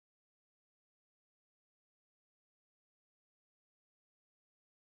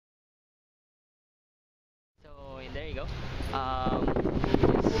there you go.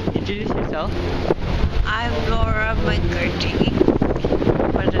 Just introduce yourself. I'm Laura McGerty.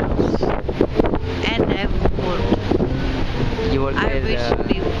 What else? And I'm old. You work I with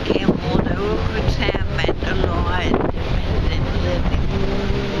recently became old. I work with Sam at Aloha Independent Living.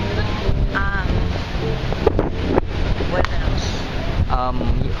 What else?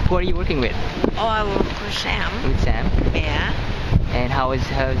 who are you working with? Oh, I work with Sam. With Sam. Yeah. And how's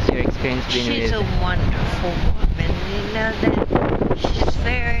your experience been She's with? a wonderful woman. You know that she's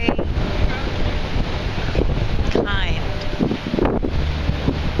very kind.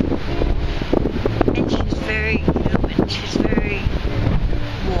 And she's very human. She's very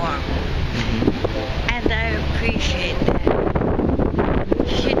warm. And I appreciate that.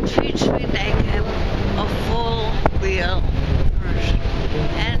 She treats me like I'm a full, real person.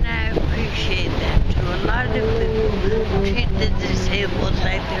 And I appreciate that too. A lot of people treat the disabled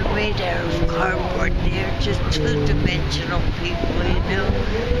like they're made out of cardboard. They're just two-dimensional people, you know.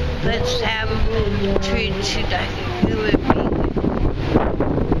 But Sam treats you like a human being.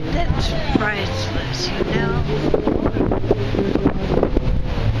 That's priceless, you know.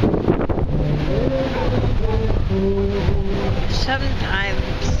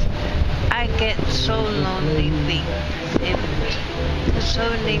 Sometimes I get so lonely being disabled because so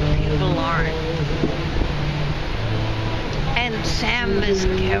many people aren't. And Sam is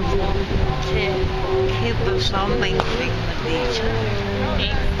careful to keep us all mingling with each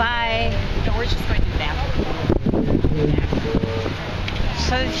other. Bye. No, we're just going to nap.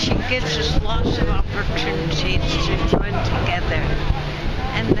 So she gives us lots of opportunities to join together.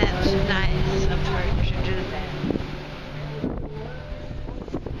 And that's nice of her to do that.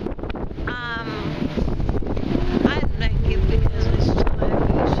 I'm lucky because I still have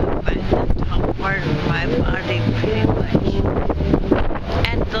use of the top part of my body pretty much.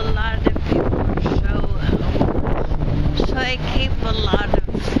 And a lot of people are so helpful. So I keep a lot of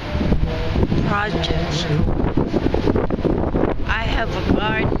projects going. I have a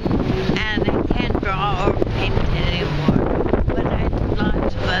garden and I can't draw or paint anymore. But I do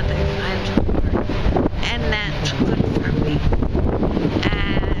lots of other kinds of work. And that's good for me.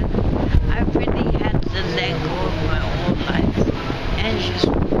 And I've really had to let go of my whole life and just